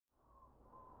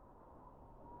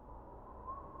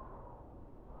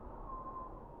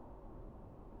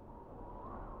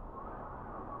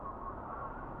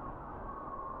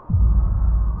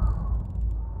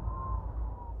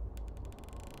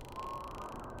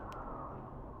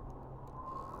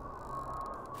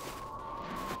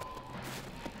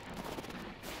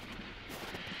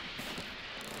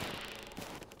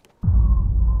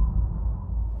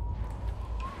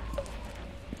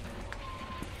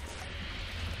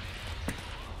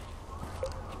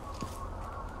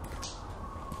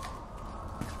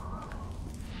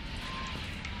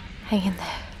Hang in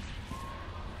there.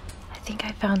 I think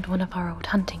I found one of our old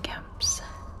hunting camps.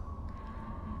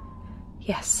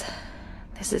 Yes,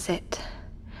 this is it.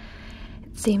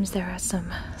 It seems there are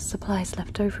some supplies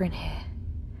left over in here.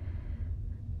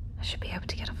 I should be able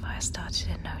to get a fire started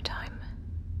in no time.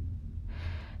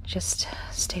 Just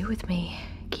stay with me,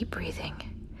 keep breathing.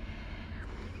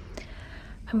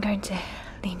 I'm going to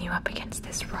lean you up against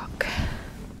this rock.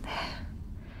 There.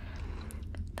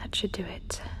 That should do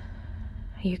it.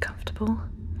 Are you comfortable?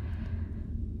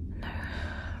 No,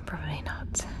 probably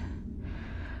not.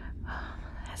 Well,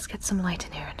 let's get some light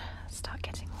in here and start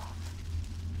getting warm.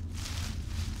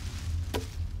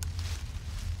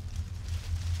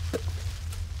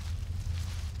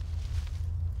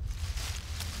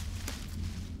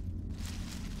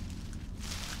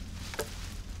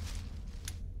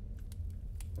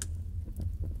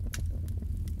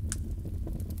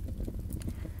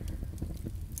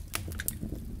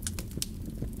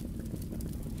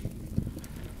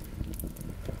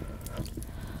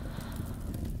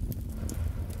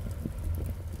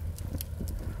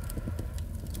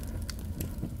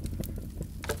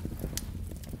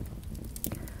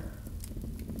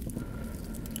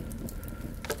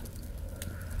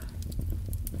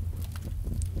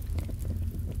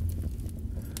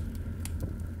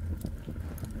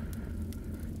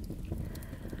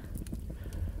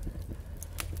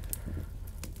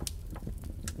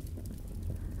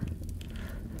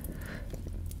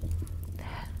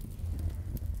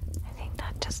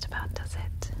 Just about does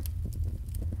it.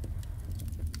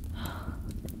 I'll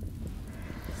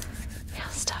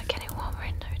start getting warmer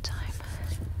in no time.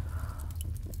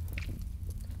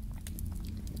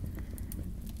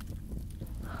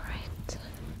 Alright.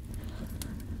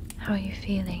 How are you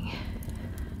feeling?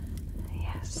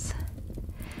 Yes.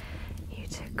 You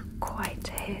took quite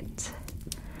a hit.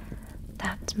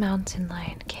 That mountain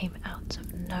lion came out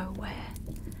of nowhere.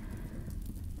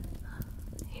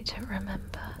 You don't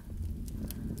remember?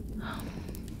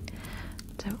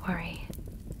 Don't worry.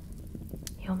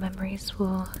 Your memories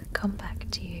will come back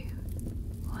to you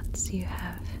once you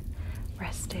have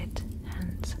rested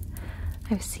and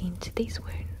I've seen to these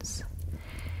wounds.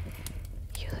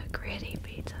 You look really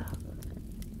beat up.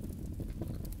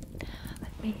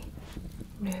 Let me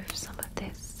remove some of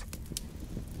this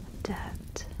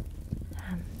dirt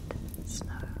and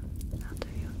snow out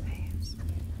of your face.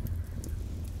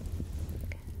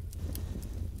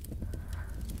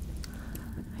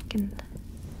 I can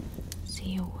see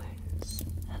your wounds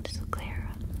a little clearer.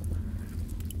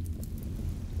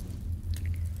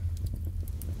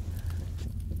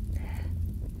 There.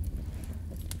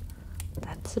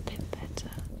 That's a bit better.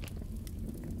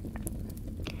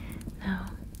 Now,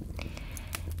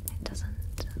 it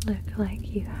doesn't look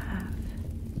like you have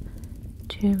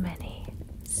too many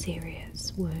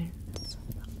serious wounds,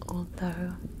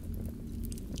 although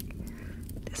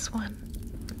this one,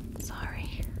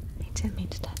 sorry, I didn't mean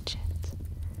to touch it.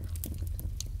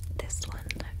 This one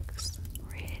looks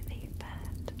really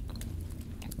bad.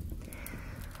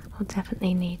 We'll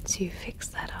definitely need to fix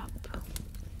that up.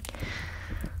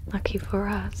 Lucky for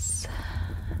us,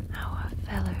 our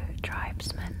fellow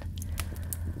tribesmen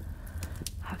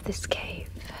have this cave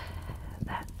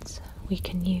that we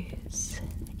can use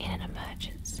in an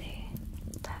emergency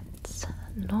that's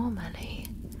normally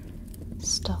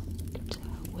stocked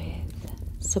with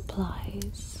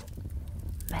supplies,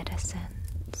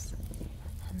 medicines,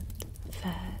 and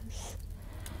furs.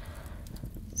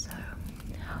 So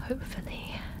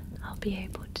hopefully I'll be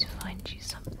able to find you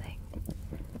something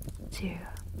to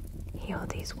heal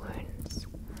these wounds.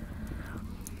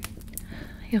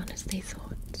 I honestly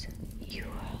thought you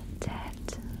were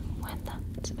dead when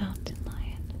that mountain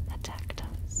lion attacked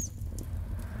us.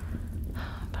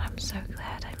 But I'm so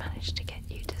glad I managed to get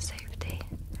you to safety.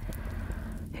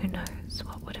 Who knows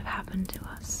what would have happened to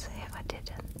us if I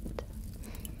didn't.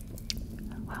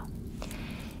 Well,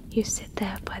 you sit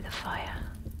there by the fire,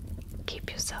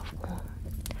 keep yourself warm,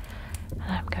 and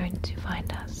I'm going to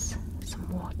find us some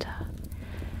water.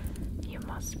 You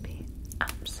must be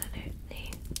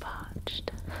absolutely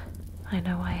parched. I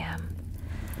know I am.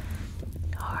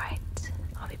 Alright,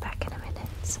 I'll be back in a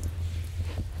minute.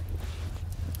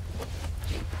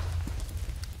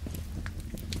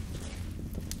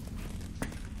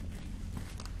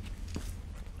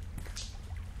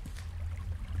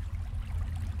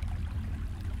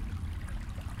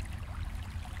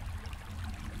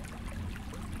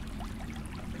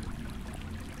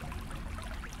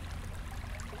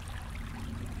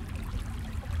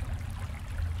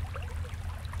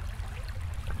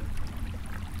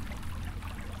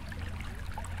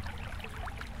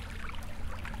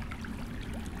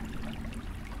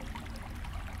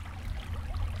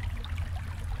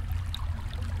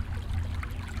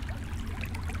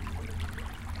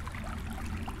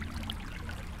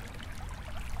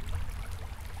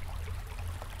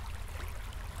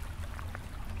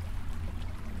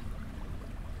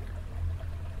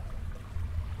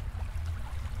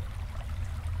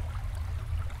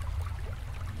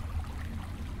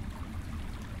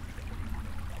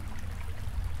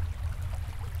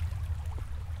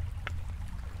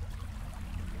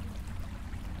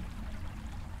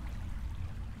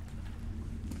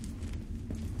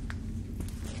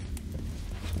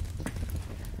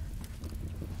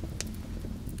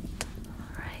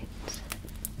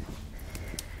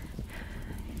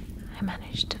 I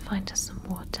managed to find us some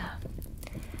water.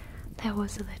 There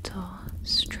was a little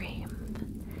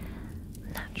stream,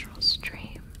 natural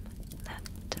stream, that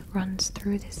runs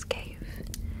through this cave.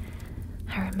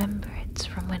 I remember it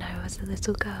from when I was a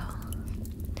little girl.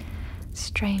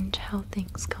 Strange how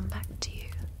things come back to you.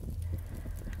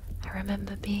 I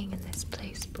remember being in this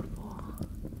place before.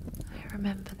 I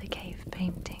remember the cave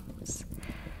paintings.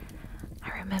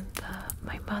 I remember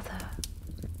my mother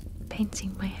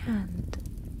painting my hand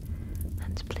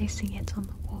and placing it on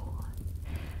the wall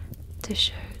to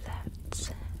show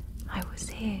that I was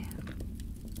here.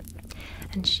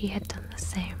 And she had done the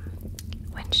same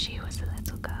when she was a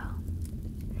little girl.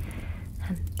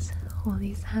 And all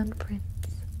these handprints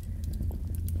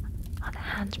are the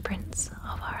handprints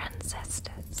of our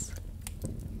ancestors.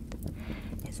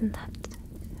 Isn't that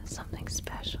something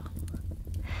special?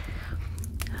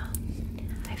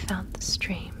 I found the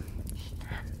stream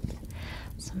and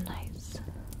some nice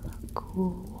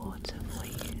cool water for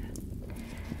you.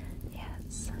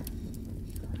 Yes,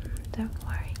 don't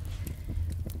worry.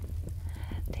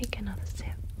 Take another sip.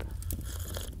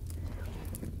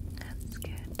 That's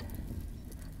good.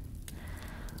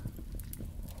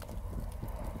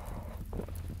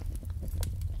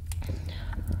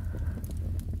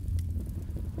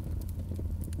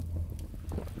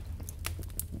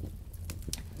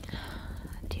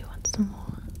 Do you want some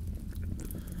more?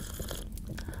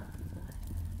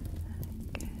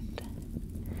 Good.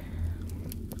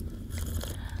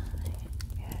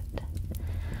 Good.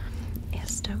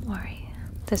 Yes, don't worry.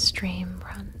 The stream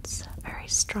runs very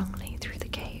strongly through the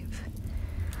cave,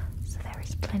 so there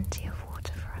is plenty of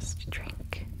water for us to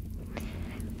drink.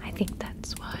 I think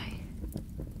that's why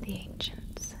the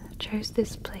ancients chose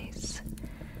this place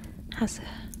as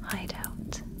a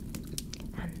hideout,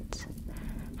 and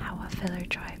how our fellow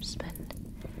tribesmen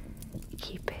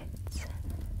keep it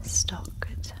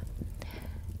stocked.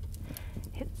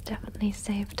 It's definitely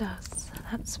saved us,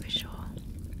 that's for sure.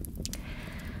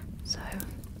 So,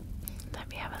 let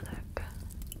me have a look.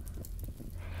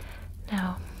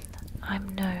 Now, I'm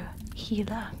no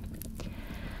healer,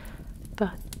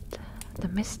 but the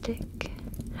mystic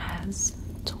has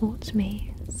taught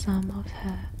me some of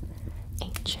her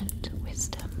ancient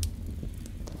wisdom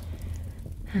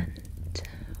and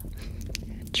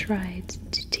tried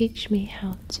to teach me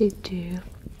how to do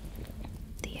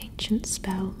the ancient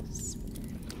spells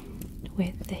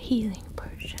with the healing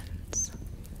potions.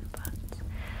 But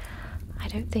I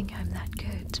don't think I'm that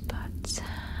good, but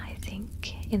I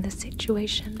think in the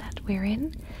situation that we're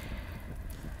in,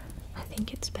 I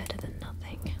think it's better than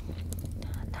nothing.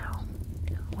 Now,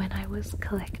 when I was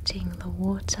collecting the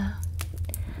water,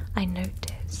 I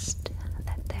noticed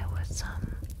that there were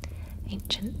some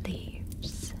ancient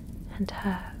leaves and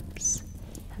herbs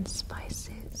and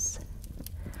spices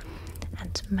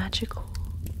and magical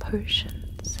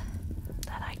potions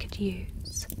that I could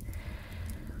use.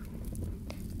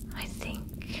 I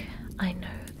think I know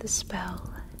the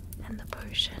spell and the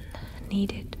potion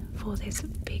needed for this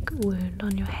big wound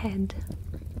on your head.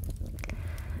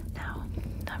 Now,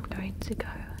 I'm going to go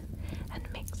and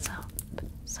mix up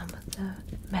some of the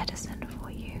medicine for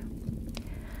you.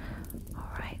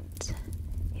 Alright,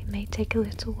 it may take a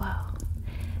little while,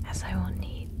 as I will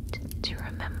need to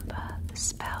remember the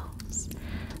spells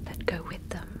that go with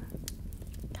them.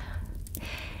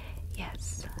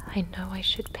 Yes, I know I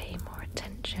should pay more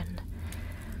attention,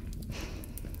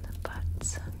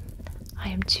 but I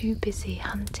am too busy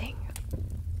hunting.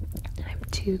 I'm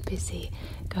too busy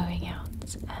going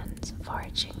out and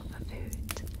foraging for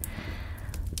food.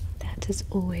 That has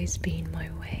always been my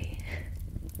way.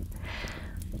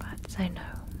 But I know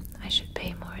I should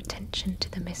pay more attention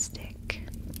to the mystic,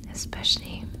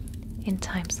 especially in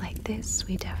times like this.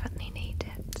 We definitely need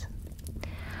it.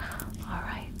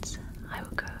 Alright, I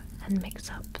will go and mix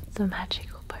up the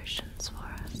magical potions for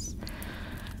us,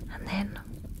 and then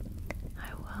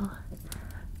I will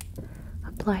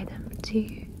apply them to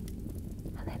you,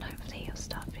 and then hopefully you'll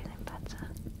start feeling better.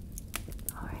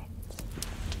 Alright.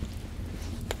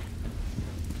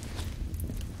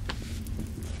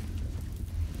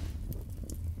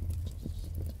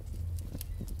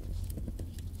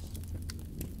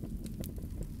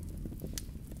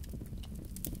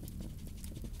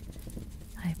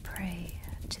 I pray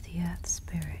to the Earth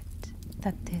Spirit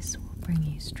that this will bring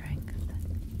you strength.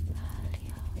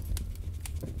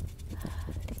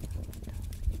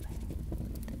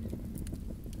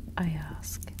 I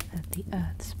ask that the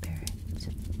Earth Spirit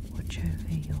watch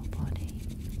over your body.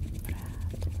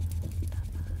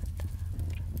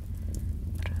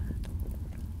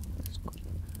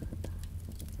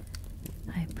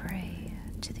 I pray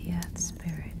to the Earth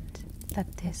Spirit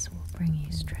that this will bring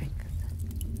you strength.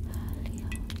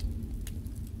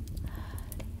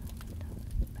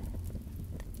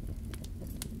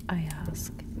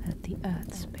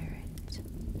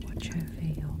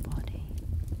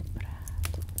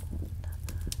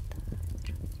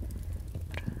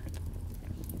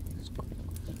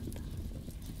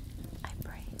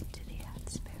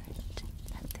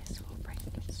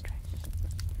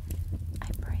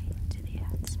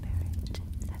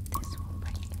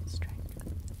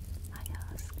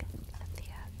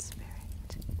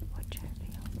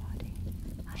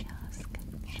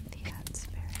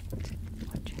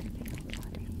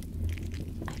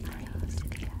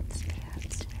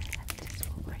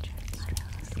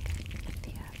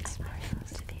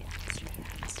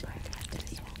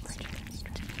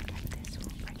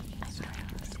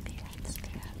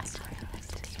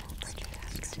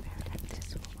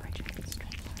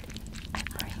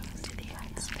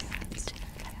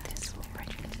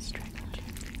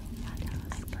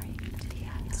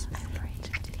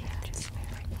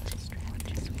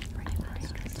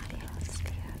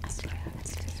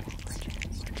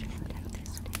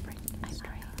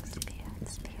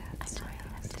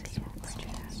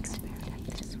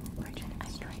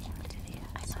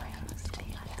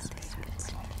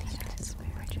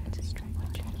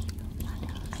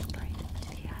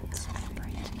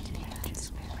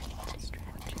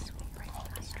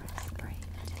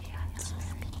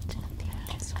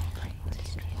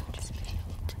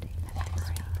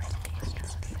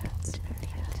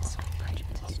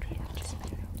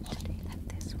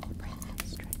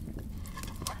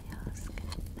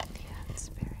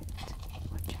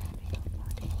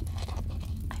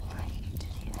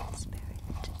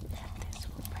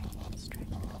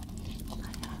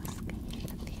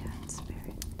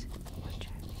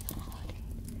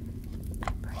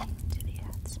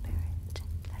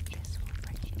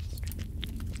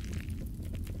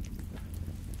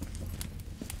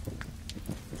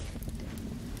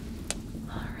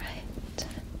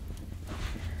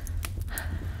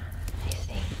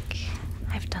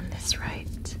 Right.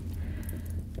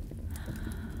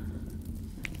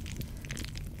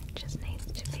 It just needs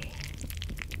to be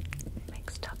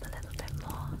mixed up a little bit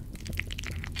more.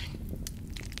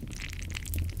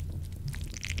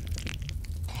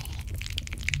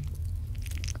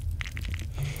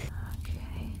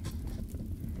 Okay.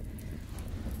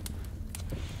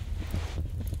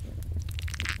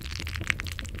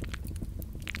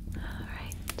 All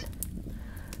right.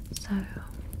 So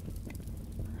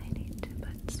I need to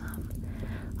put some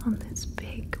on this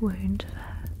big wound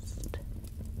first.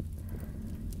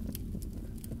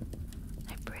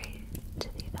 I pray to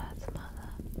the Earth Mother.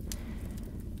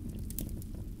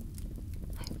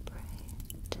 I pray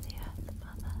to the Earth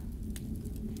Mother.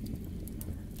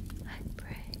 I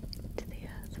pray to the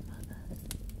Earth Mother.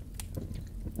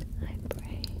 I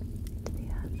pray to the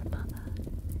Earth Mother.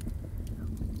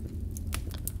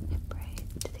 I pray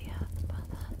to the Earth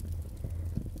Mother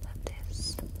that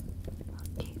this will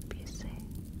keep you safe.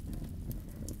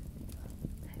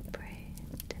 I pray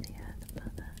to the Earth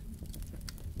Mother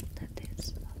that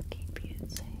this will keep you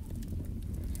safe.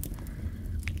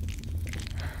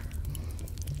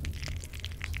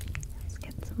 Let's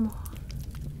get some more.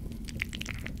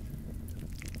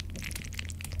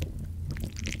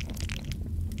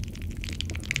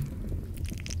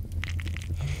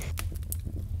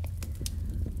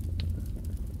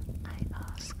 I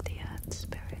ask the Earth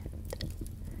Spirit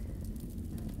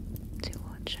to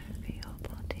watch over your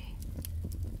body.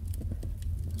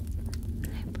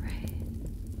 I pray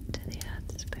to the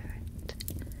Earth Spirit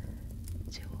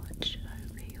to watch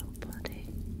over your body.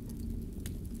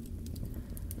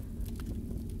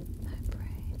 I pray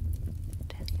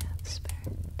to the Earth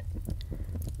Spirit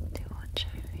to watch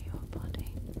over your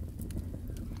body.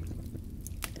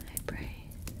 I pray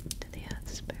to the Earth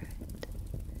Spirit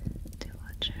to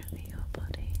watch over your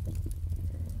body.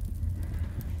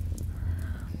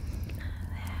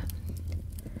 There.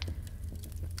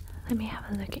 Let me have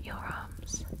a look at your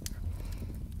arms.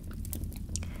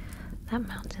 That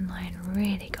mountain lion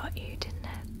really got you, didn't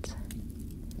it?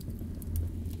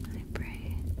 I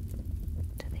pray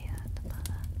to the Earth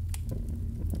Mother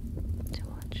to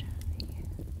watch over you.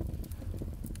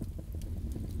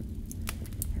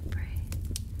 I pray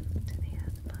to the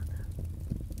Earth Mother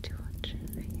to watch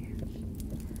over you.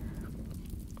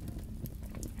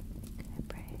 I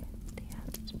pray the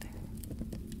Earth Spirit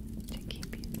to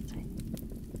keep you safe.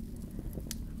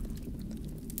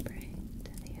 Pray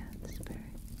to the Earth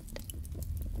Spirit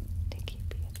to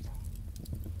keep you safe.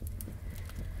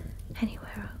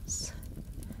 Anywhere else?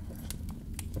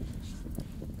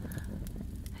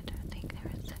 I don't think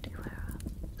there is anywhere else.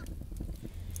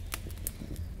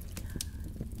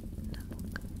 No more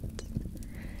cuts.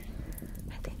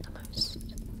 I think the most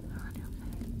are on your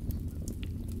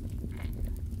face.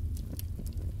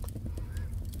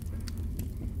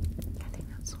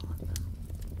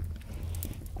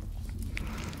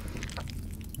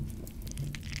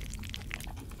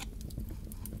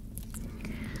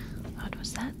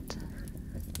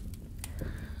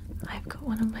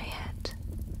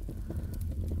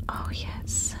 Oh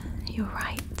yes, you're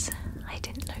right. I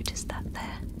didn't notice that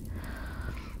there.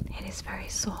 It is very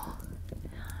sore.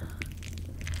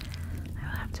 I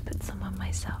will have to put some on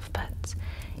myself, but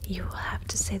you will have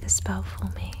to say the spell for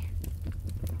me.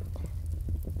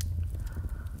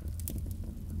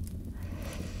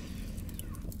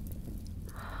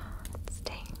 It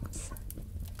stings.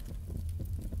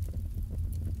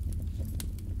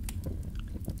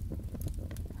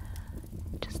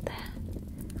 Just there.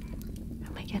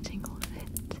 Am I getting all of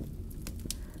it?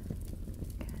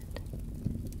 Good.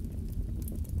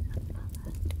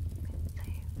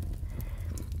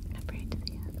 I pray to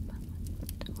the earth, Mother,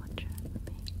 to watch over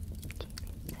me, keep me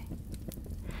safe.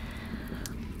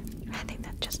 I think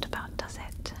that just about does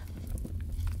it.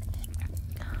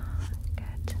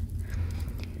 Good.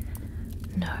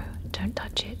 No, don't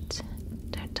touch it.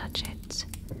 Don't touch it.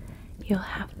 You'll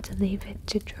have to leave it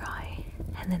to dry,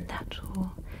 and then that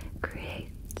will create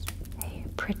a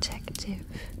protective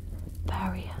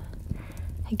barrier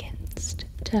against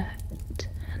dirt,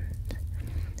 and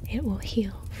it will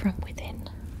heal from within.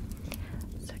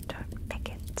 So don't pick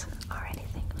it or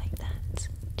anything like that.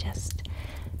 Just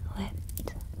let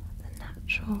the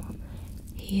natural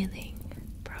healing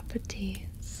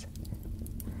properties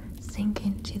sink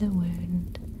into the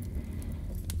wound,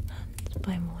 and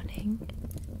by morning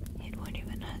it won't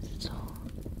even hurt at all.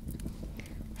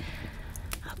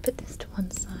 I'll put this to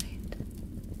one side,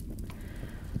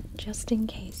 just in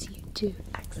case you do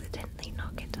accidentally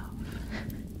knock it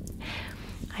off.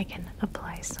 I can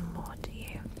apply some more to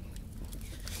you.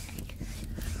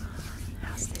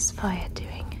 How's this fire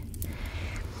doing?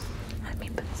 Let me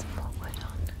put some more wood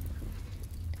on.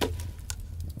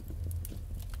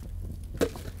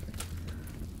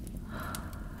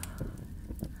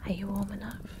 Are you warm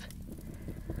enough?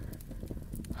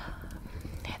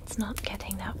 It's not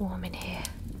getting that warm in here.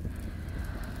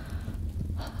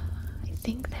 I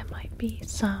think there might be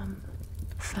some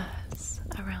furs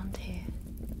around here,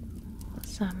 or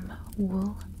some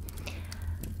wool.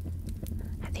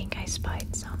 I think I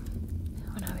spied some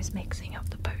when I was mixing up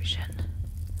the potion.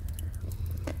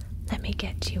 Let me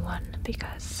get you one,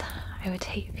 because I would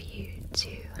hate for you to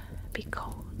be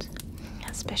cold,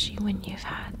 especially when you've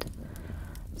had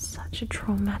such a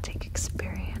traumatic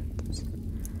experience.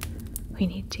 We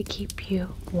need to keep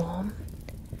you warm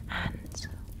and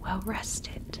well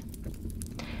rested.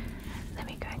 Let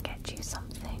me go and get you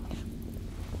something.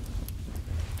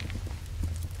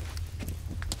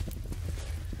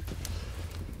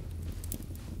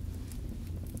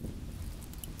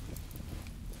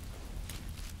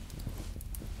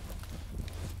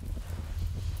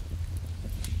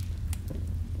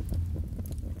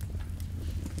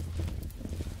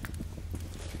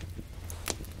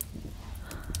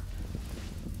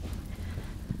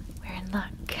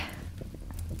 Luck.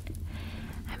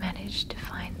 I managed to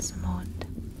find some old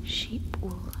sheep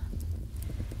wool,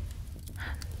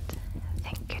 and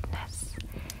thank goodness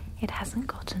it hasn't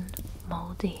gotten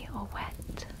mouldy or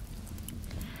wet.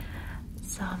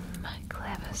 Some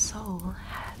clever soul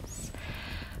has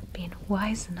been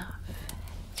wise enough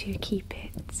to keep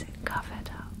it covered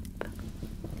up,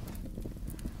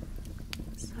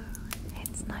 so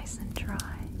it's nice and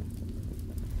dry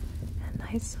and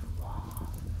nice and warm.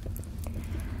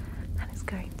 It's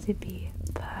going to be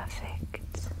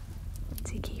perfect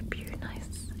to keep you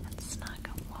nice and snug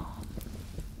and warm.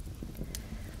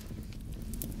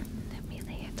 Let me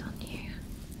lay it on you.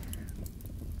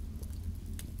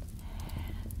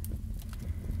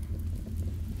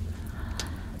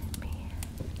 Let me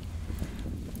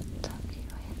tuck you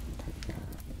in.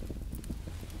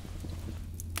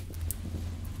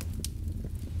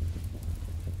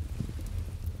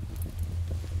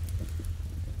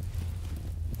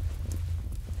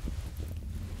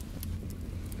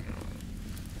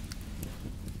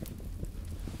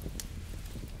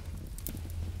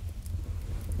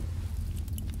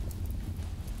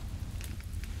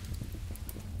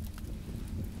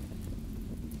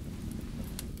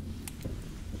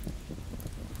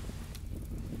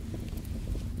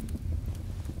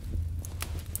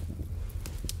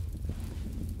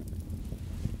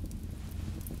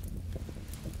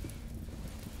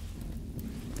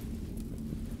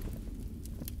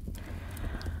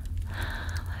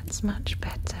 That's much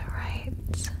better, right?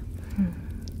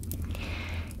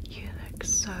 You look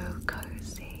so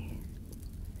cozy.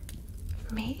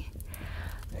 Me?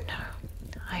 No,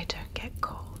 I don't get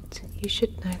cold. You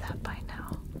should know that by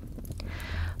now.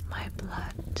 My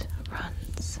blood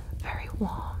runs very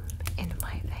warm in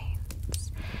my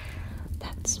veins.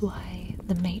 That's why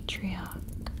the matriarch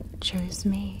chose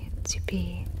me to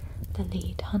be the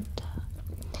lead hunter.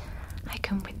 I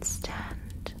can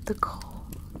withstand the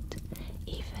cold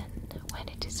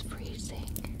is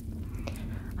freezing.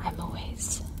 I'm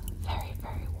always very,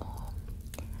 very warm,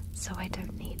 so I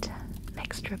don't need an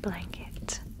extra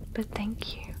blanket, but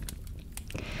thank you.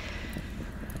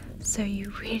 So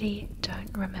you really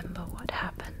don't remember what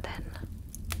happened then?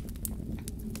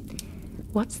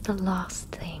 What's the last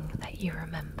thing that you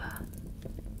remember?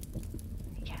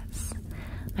 Yes,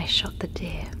 I shot the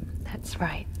deer, that's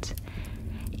right.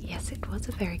 Yes, it was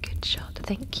a very good shot,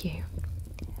 thank you.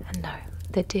 And no,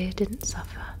 the deer didn't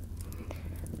suffer.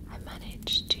 I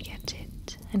managed to get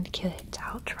it and kill it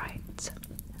outright,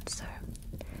 and so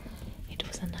it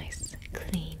was a nice,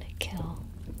 clean kill.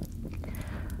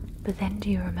 But then do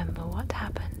you remember what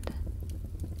happened?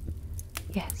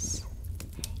 Yes,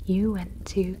 you went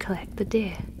to collect the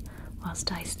deer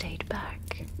whilst I stayed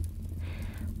back.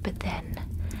 But then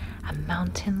a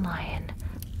mountain lion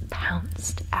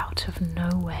pounced out of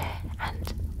nowhere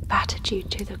and battered you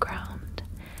to the ground.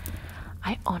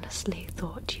 I honestly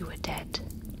thought you were dead.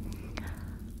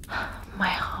 My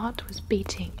heart was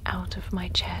beating out of my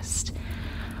chest.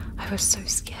 I was so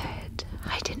scared.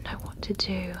 I didn't know what to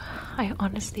do. I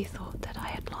honestly thought that I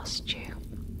had lost you.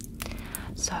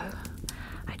 So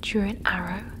I drew an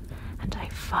arrow and I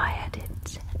fired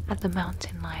it at the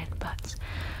mountain lion, but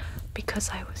because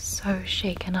I was so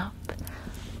shaken up,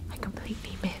 I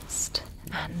completely missed,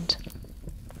 and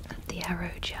the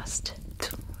arrow just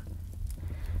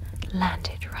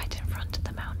landed right in front of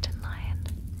the mountain lion.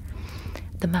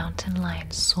 The mountain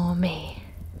lion saw me,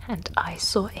 and I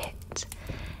saw it,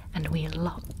 and we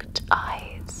locked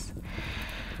eyes.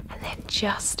 And then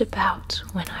just about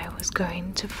when I was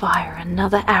going to fire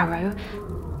another arrow,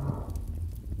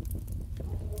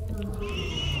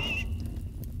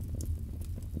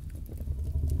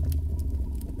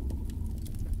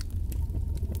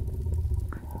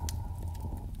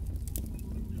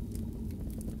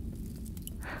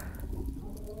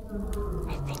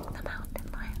 I think the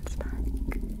mountain lion's back.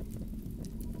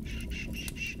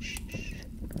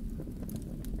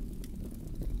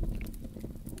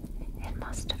 It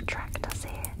must have tracked us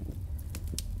here.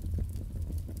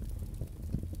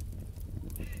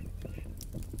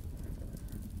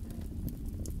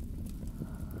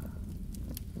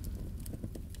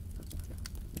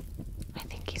 I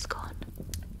think he's gone.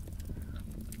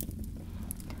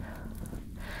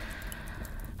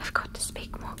 I've got to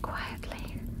speak more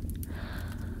quietly.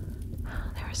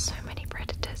 There are so many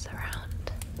predators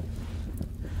around.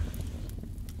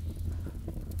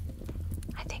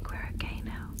 I think we're okay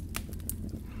now.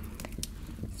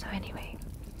 So anyway,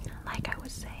 like I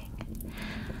was saying,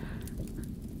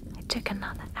 I took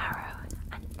another arrow,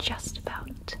 and just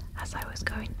about as I was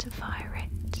going to fire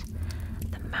it,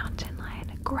 the mountain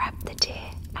lion grabbed the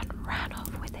deer and ran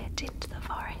off with it into the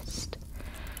forest.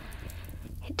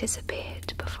 It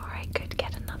disappeared before I could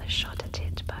get another shot at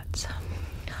it, but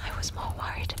I was more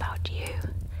worried about you.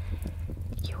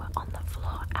 You were on the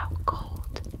floor out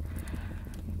cold.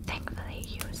 Thankfully,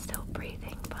 you were still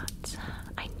breathing, but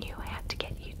I knew I had to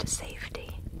get you to safety,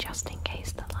 just in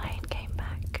case the lion came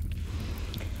back.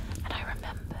 And I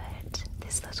remembered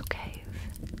this little cave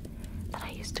that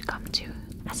I used to come to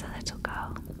as a little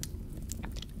girl.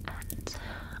 And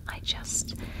I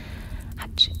just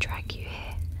had to drag you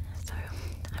here, so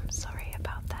I'm sorry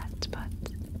about that,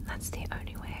 but that's the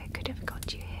only way I could have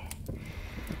got you here.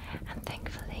 And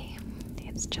thankfully,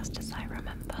 it's just as I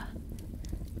remember.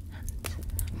 And,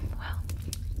 well,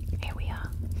 here we are.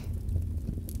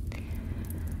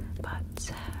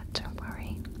 But don't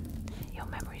worry, your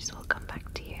memories will come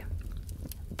back to you.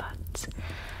 But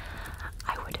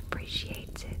I would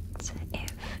appreciate it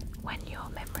if, when your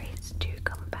memories do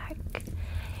come back,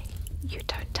 you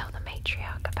don't tell the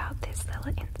matriarch about this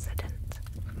little incident.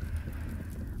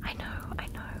 I know.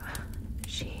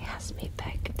 She has me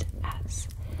pegged as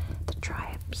the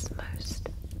tribe's most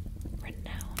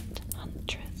renowned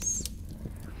huntress.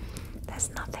 There's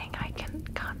nothing I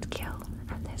can't kill,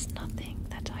 and there's nothing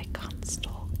that I can't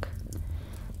stalk.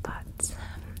 But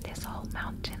this whole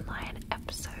mountain lion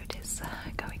episode is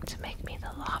going to make me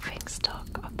the laughing stock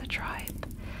of the tribe.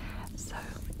 So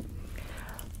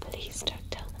please don't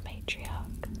tell the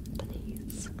matriarch,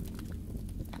 please.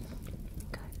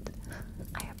 Good.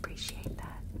 I appreciate that.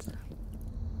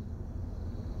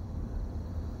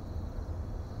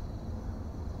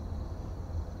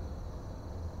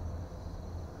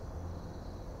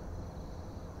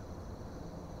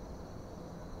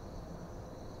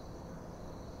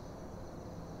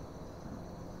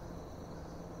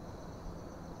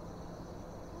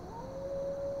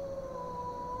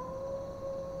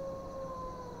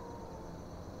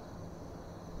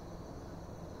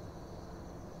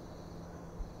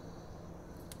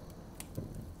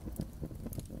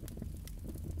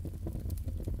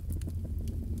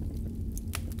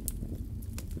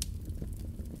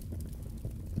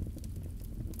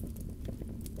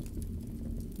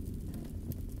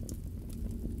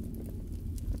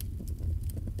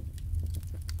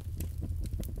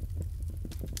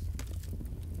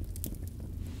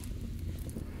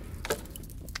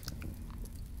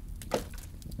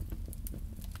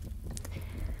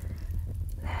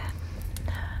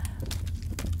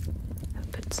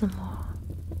 put some more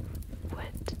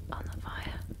wood on the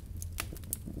fire.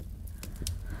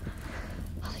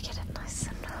 I'll get it nice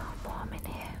and warm in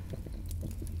here.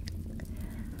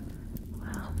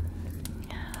 Well,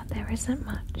 there isn't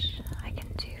much I can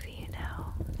do for you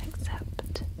now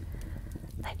except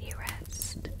let you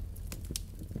rest.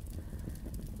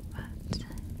 But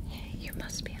you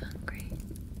must be hungry.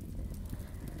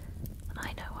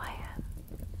 I know I am.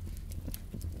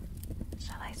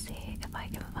 Shall I see if I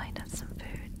can find us some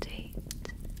food to eat?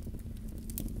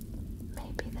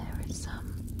 Maybe there is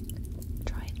some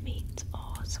dried meat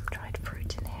or some dried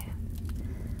fruit in here.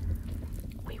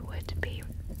 We would be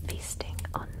feasting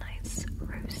on nice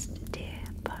roast deer,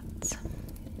 but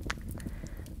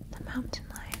the mountain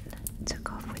lion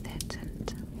took off with it,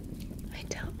 and I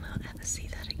doubt we'll ever see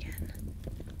that again.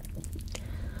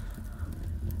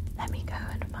 Let me go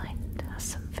and find us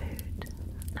some food,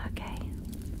 okay?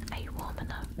 Are you warm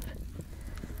enough?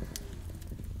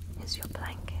 Is your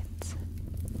blanket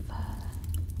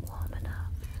warm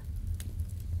enough?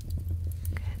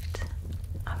 Good.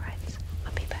 Alright,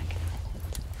 I'll be back in a minute.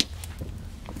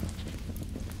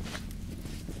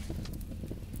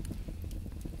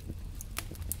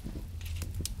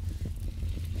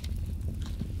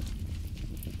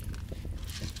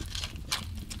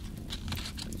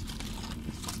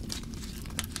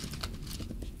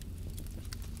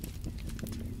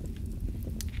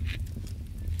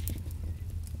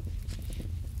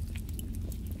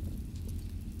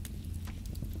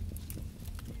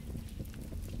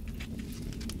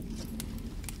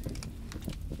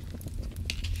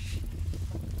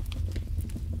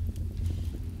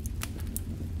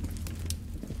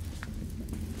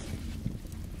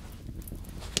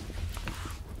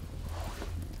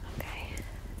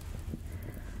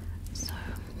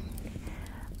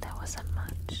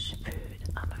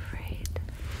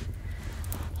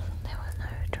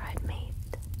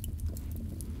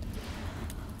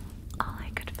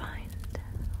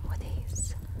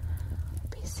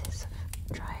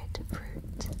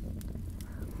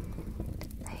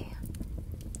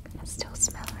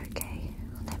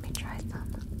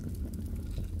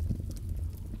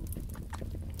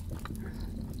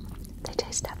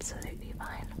 Absolutely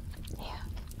fine. Here,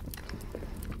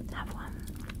 have one.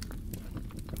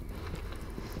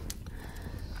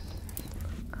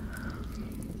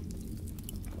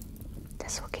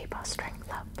 This will keep our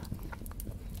strength up.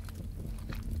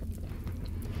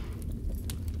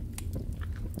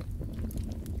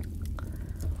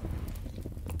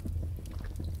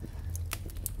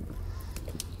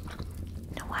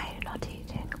 Now, why are you not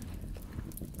eating?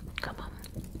 Come on,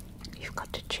 you've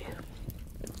got to chew.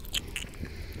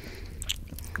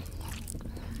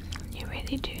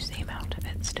 You do seem out of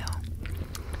it still.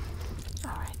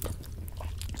 Alright,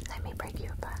 let me break you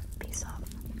a piece off.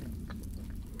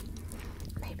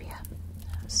 Maybe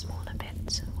a smaller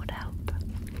bit would help.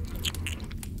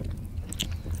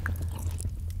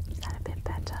 Is that a bit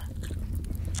better?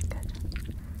 Good.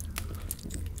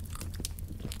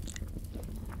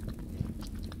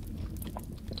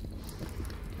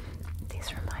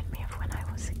 These remind me of when I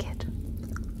was a kid.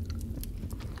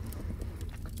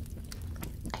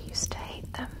 Used to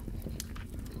hate them.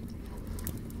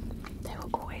 They were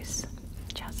always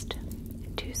just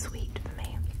too sweet for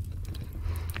me.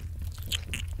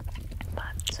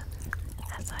 But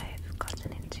as I've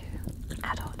gotten into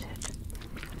adulthood,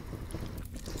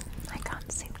 I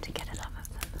can't seem to get enough of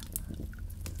them.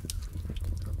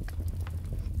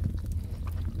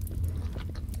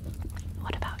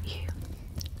 What about you?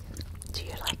 Do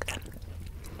you like them?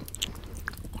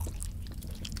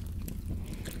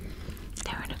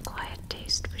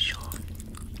 Taste for sure,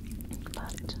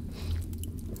 but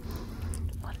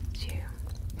once you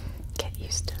get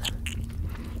used to them,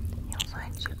 you'll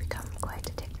find you become quite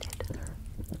addicted.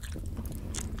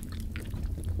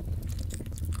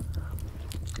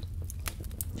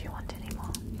 Do you want any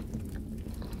more?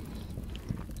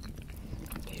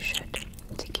 You should,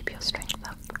 to keep your strength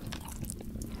up.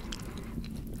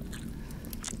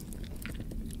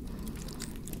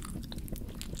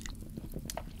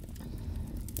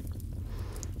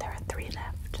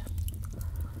 Left.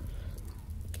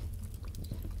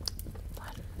 1,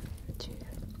 2,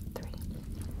 3.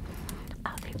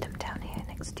 I'll leave them down here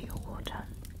next to your water,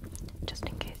 just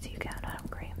in case you get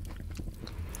hungry.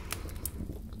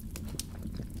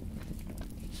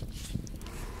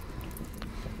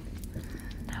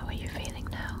 How are you feeling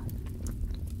now?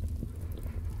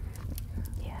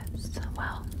 Yes,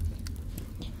 well,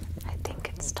 I think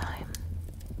it's time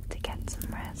to get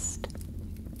some rest.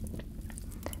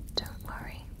 Don't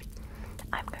worry,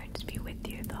 I'm going to be with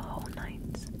you the whole night.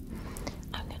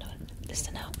 I'm going to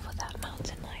listen out for that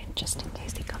mountain lion just in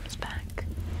case he comes back.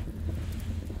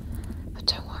 But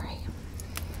don't worry,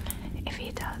 if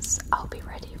he does, I'll be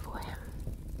ready for him.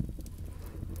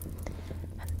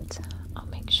 And I'll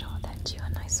make sure that you are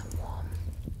nice and warm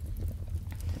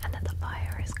and that the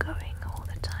fire is going all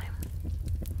the time.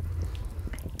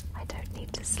 I don't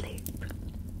need to sleep.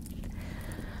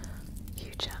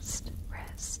 You just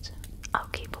rest. I'll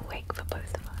keep awake for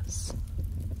both of us.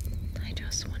 I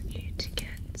just want you to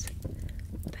get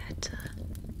better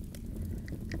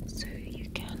so you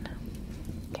can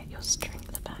get your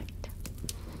strength back.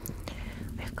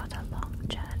 We've got a long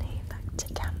journey back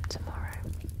to camp tomorrow.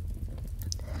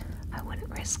 I wouldn't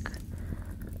risk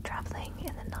traveling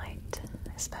in the night,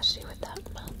 especially with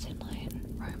that mountain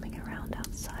lion roaming around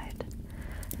outside.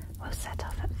 We'll set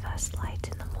off at first light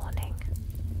in the morning.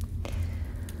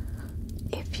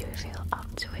 If you feel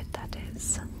up to it, that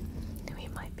is. We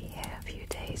might be here a few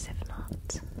days if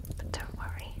not, but don't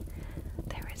worry,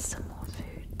 there is some more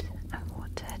food and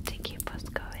water to keep us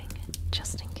going,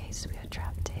 just in case we are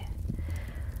trapped here.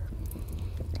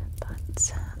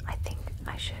 But I think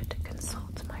I should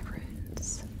consult my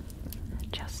runes,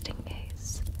 just in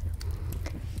case.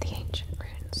 The ancient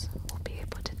runes will be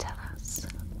able to tell us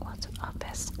what our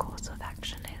best course of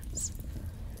action is,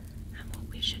 and what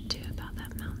we should do about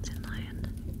that mountain lion,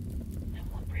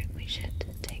 and what route we should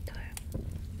take home.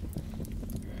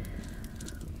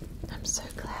 I'm so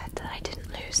glad that I didn't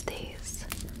lose these.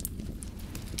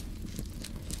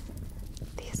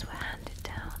 These were handed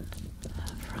down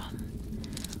from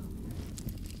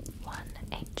one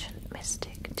ancient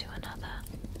mystic to another,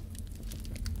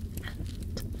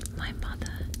 and my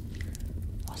mother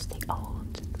was the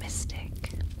old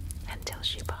mystic until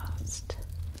she passed,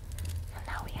 and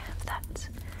now we have that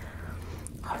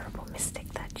horrible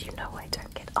mystic that you know I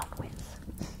don't get on with.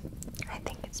 I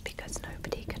think it's because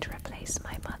nobody could replace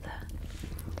my mother.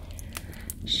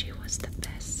 She was the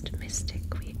best mystic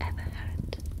we ever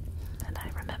had, and I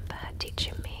remember her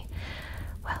teaching me,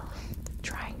 well,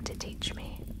 trying to teach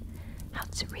me how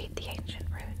to read the ancient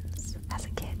runes as a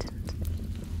kid,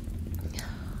 and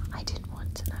I didn't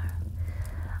want to know.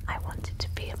 I wanted to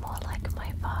be more like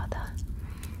my father,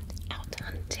 out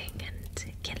hunting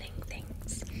and killing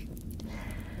things.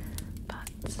 But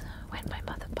when my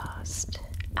mother passed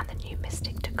and the new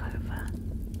mystic took over,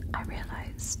 I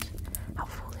realized how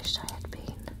foolish I had